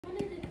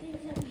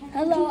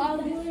Hello,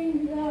 I'm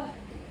doing the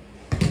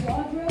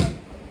wardrobe.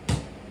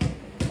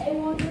 A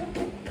wardrobe.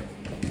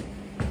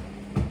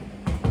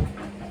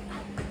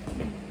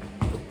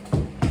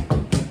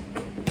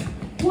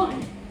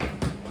 One.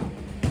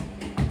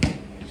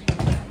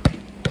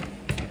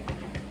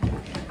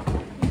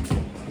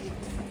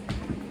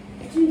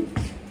 Two.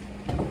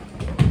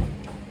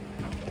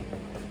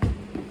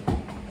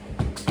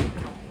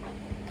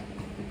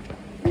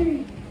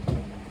 Three.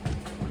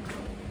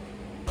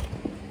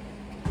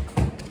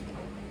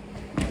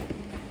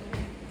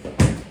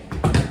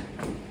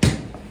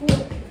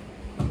 Four.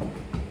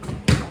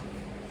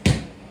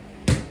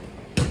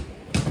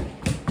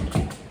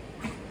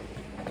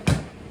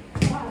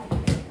 Five.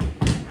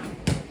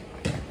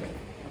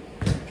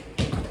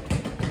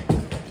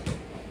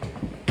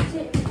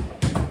 Six.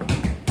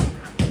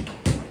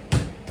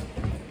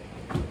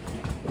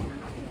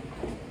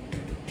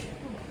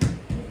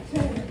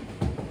 Seven.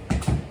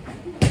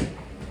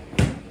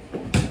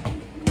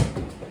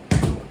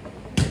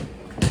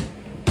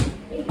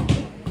 Eight.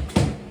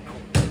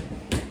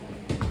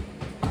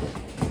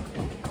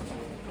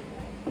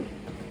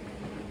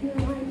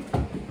 Nine.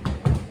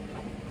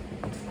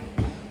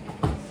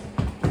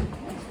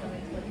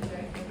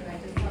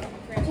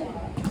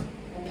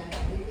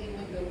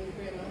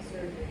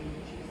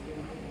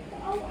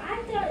 Oh,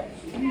 I thought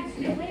she passed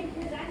away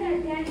because I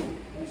thought Dad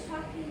was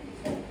talking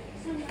to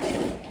somebody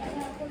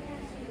about her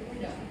passing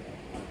away.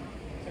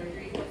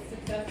 Surgery was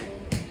successful.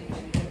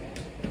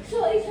 So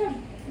is her,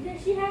 did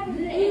she have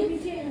an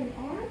amputated an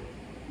arm?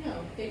 No,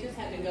 they just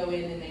had to go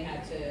in and they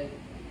had to,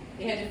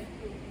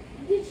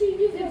 Did she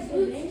do the That's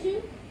boots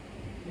too?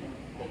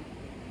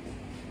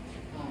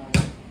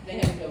 they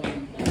had to go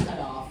in and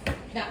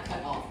not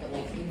cut off, but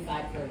like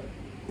inside her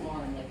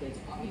arm, like there's,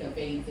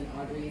 veins and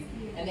arteries,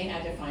 and they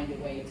had to find a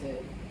way to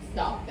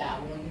stop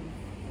that one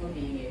from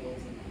being able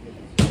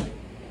to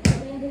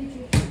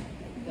leave.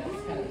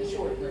 That's kind of the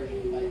short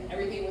version, but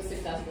everything was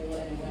successful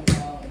and it went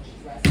well, and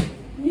she's resting.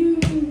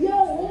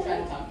 We'll try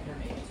to talk to her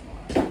maybe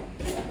tomorrow.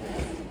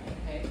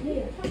 Okay?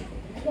 Yeah.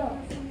 Go.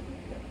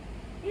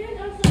 And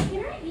also,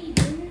 can I eat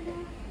dinner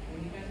now? When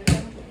you guys are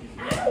done? I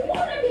don't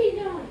want to be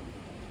done.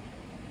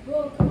 Bro,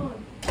 come on.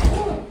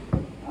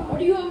 Or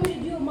do you want me to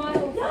do a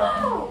mile?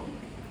 No!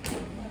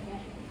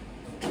 Okay.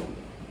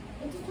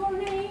 It's a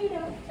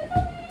tornado.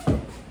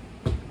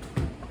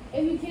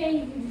 If you can,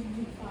 you can just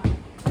do five.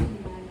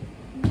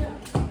 No.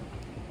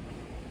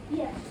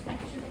 Yes,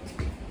 actually.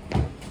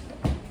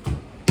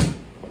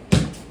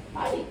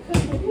 I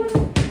could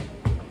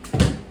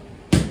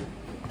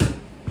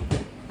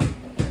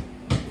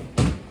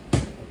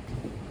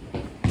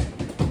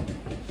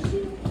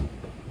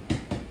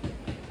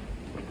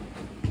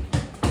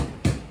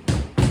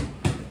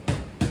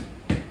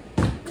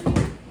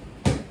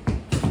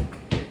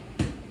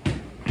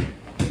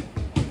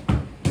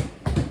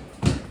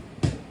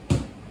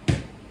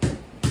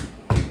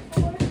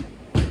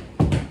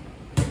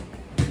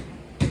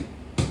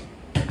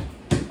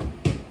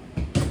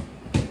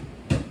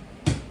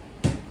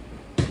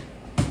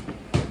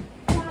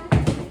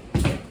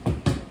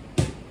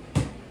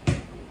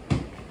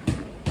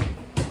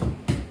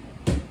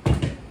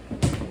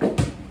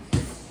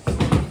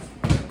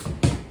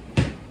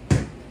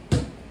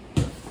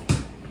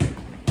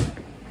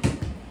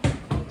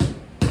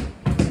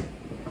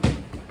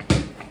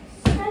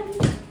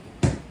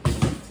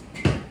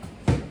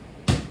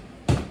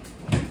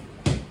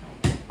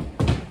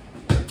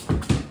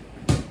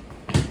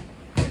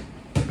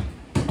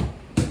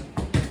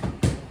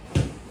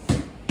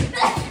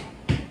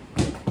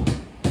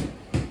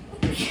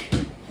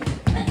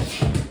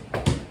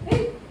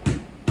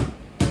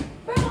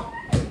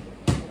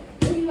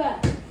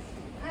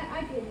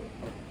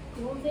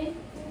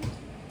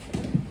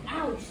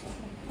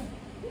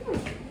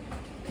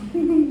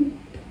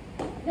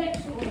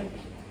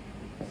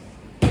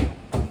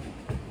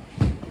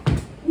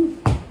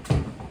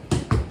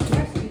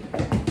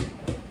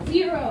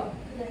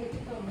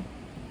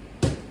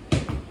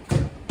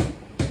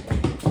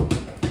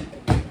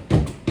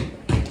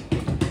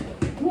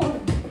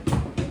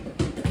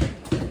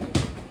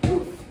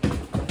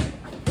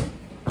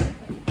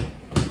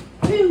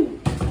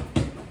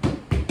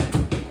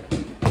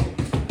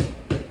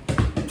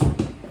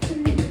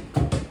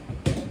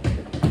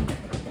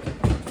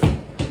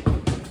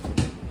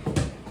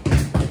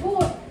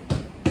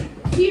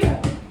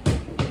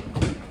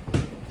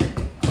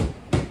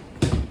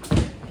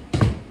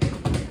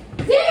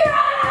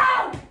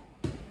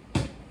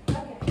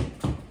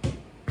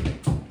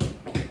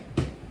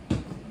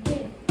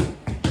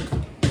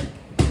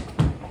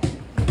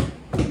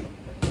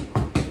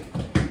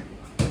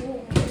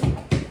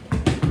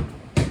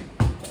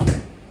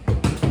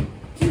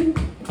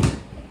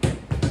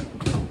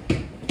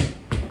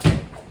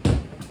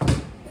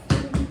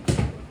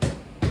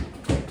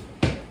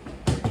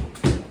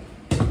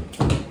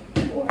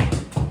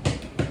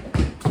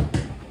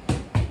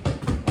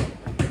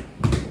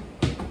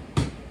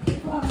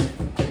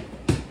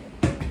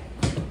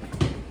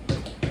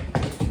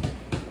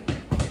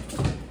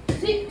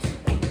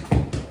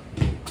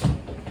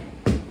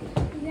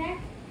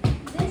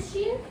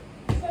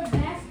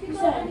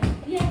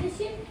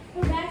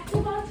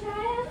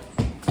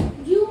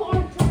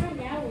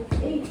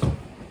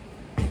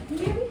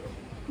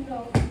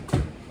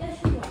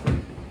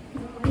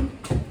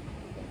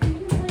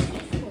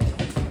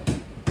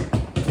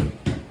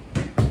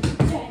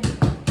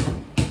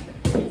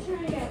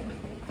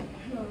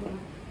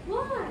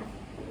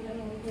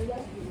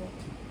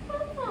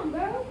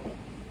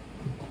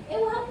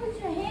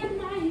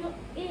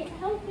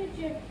with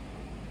your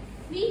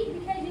feet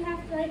because you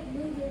have to like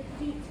move your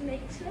feet to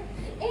make sure.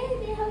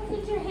 And it helps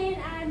with your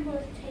hand-eye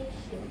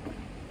rotation.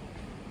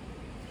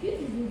 You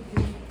can do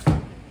this.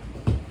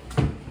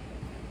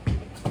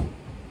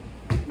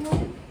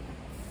 One.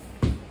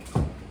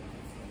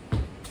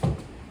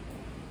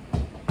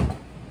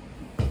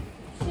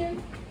 Two.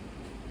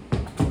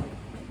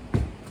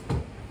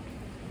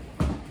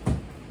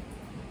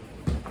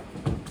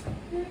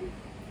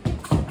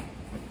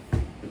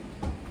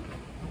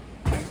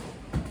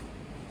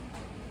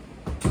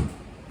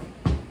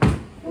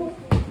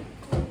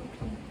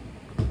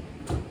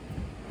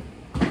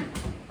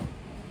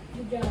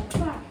 Good job.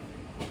 Five.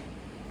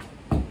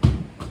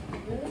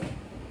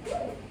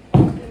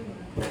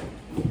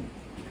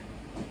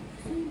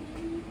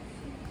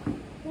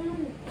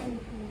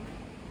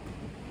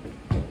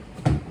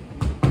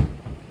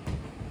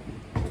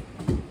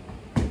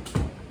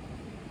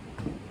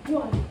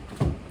 One.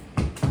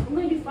 I'm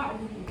going to do 5 of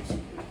these.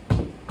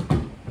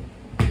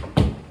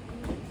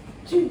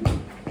 2.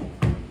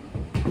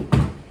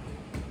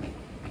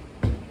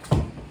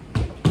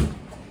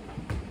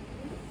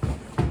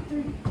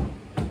 3.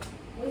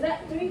 Was that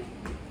 3?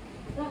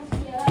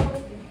 Yeah, that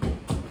was 3.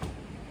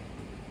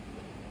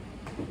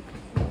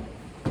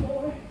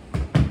 4.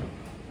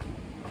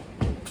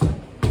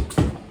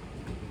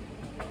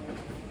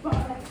 5.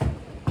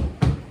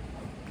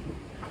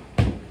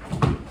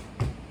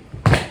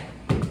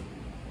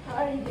 I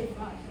already did 5,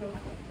 so.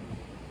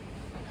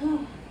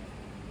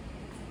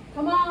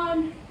 Come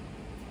on.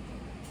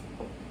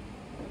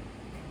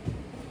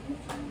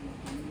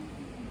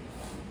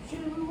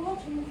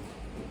 Watching.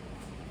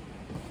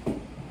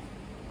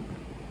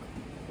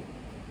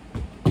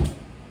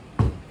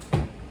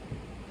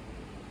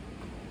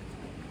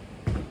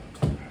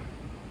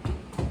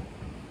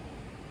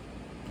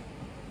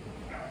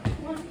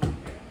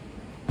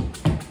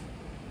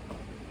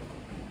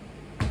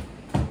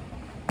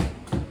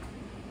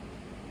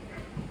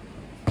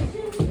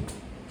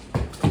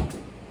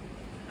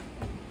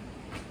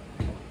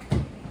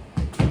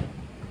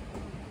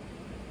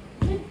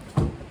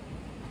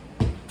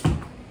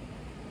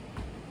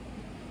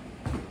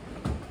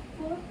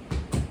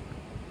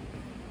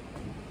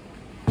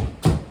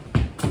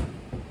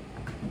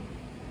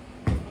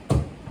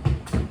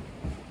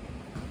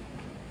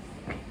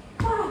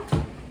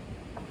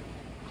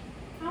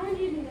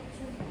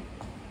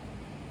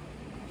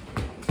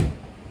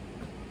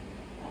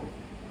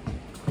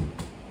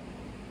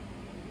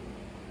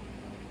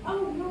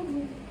 Oh no,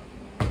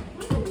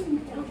 I'm doing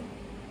down.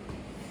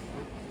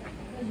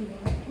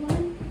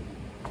 One,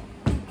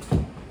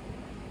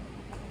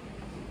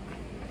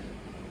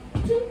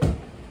 2,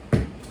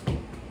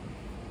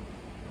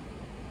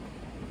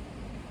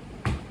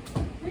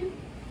 3,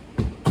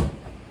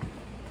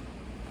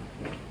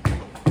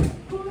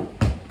 4,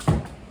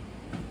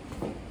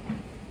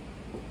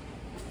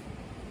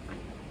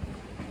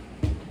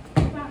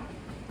 5.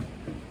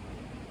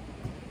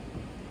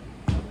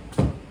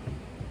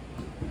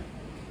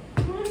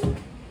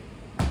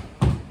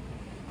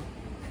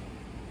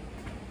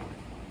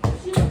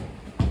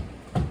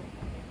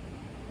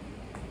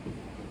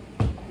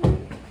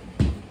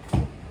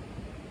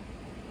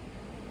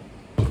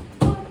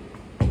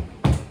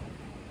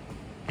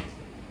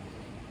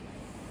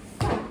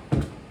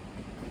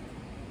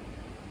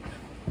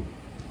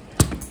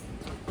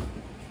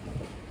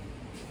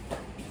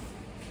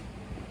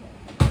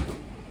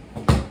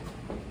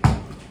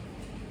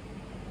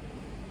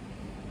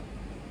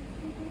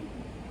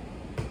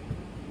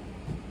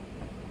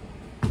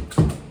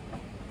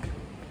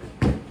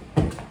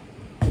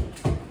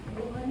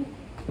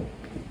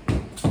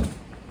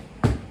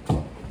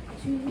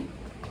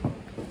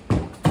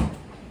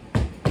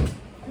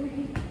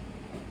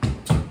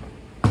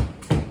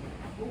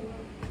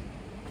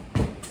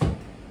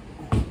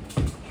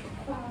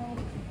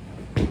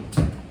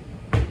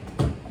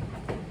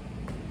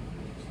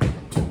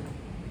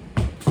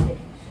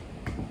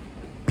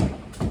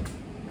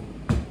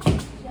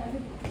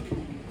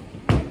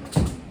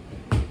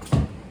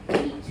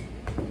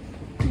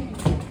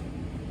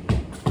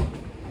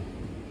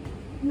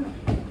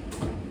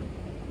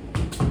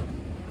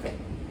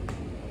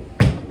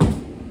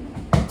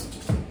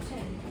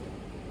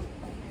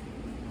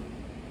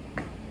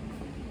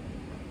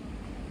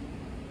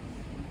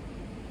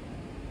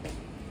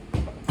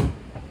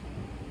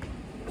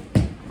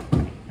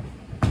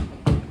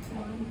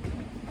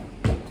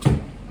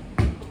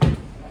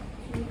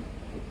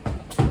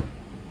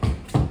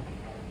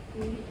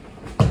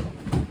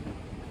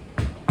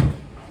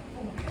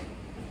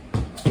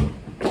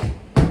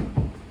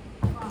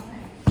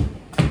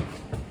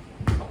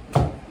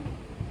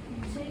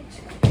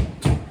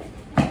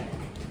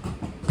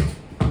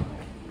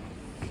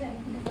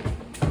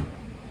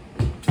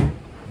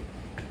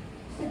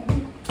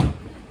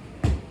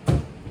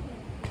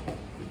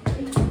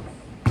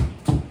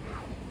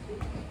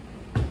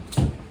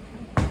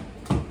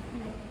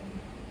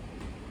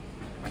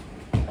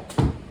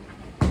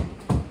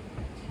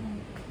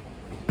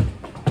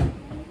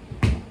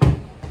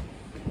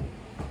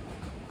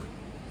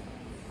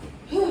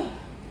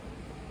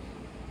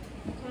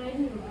 I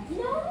do the rest.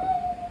 No.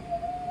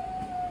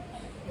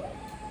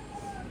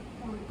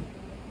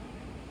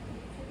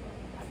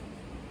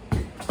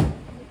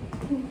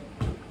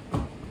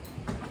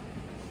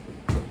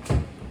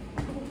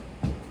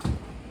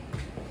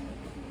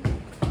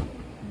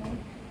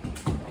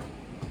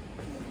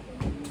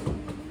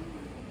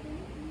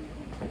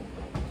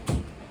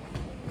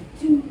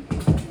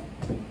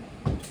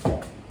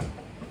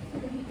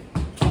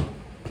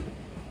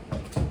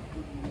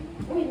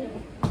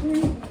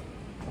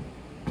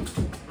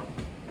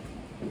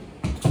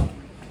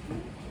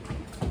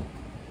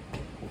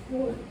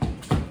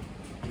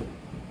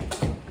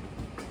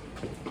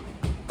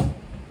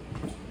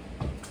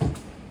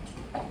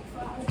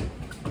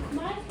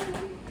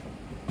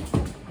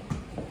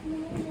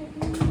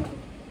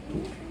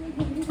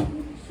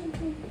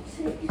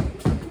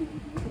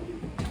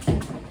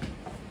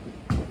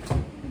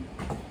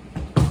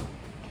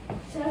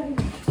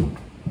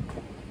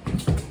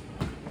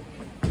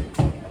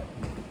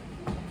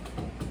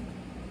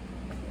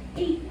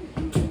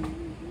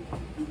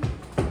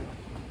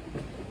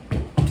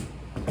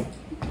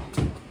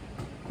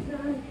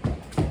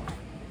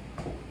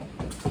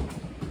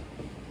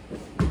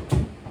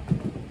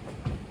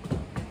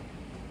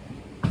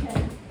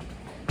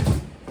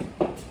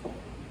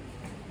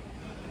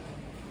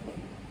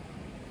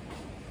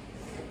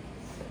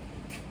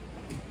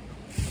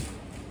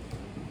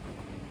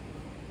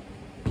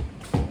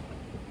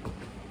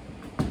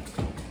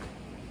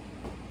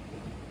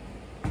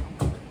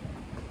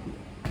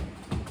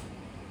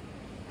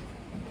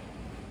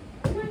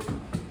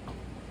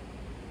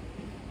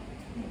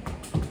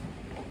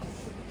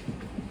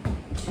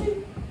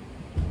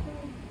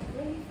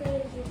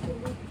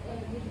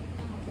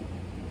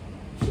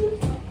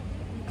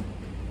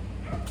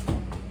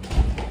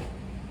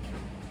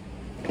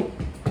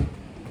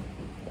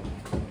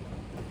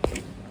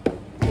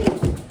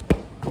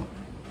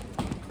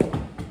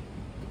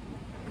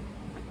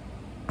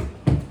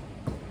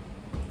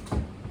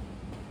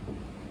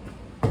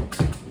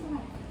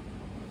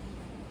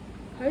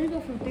 How do you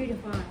go from 3 to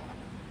 5?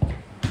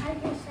 I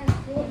just said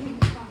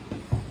 4.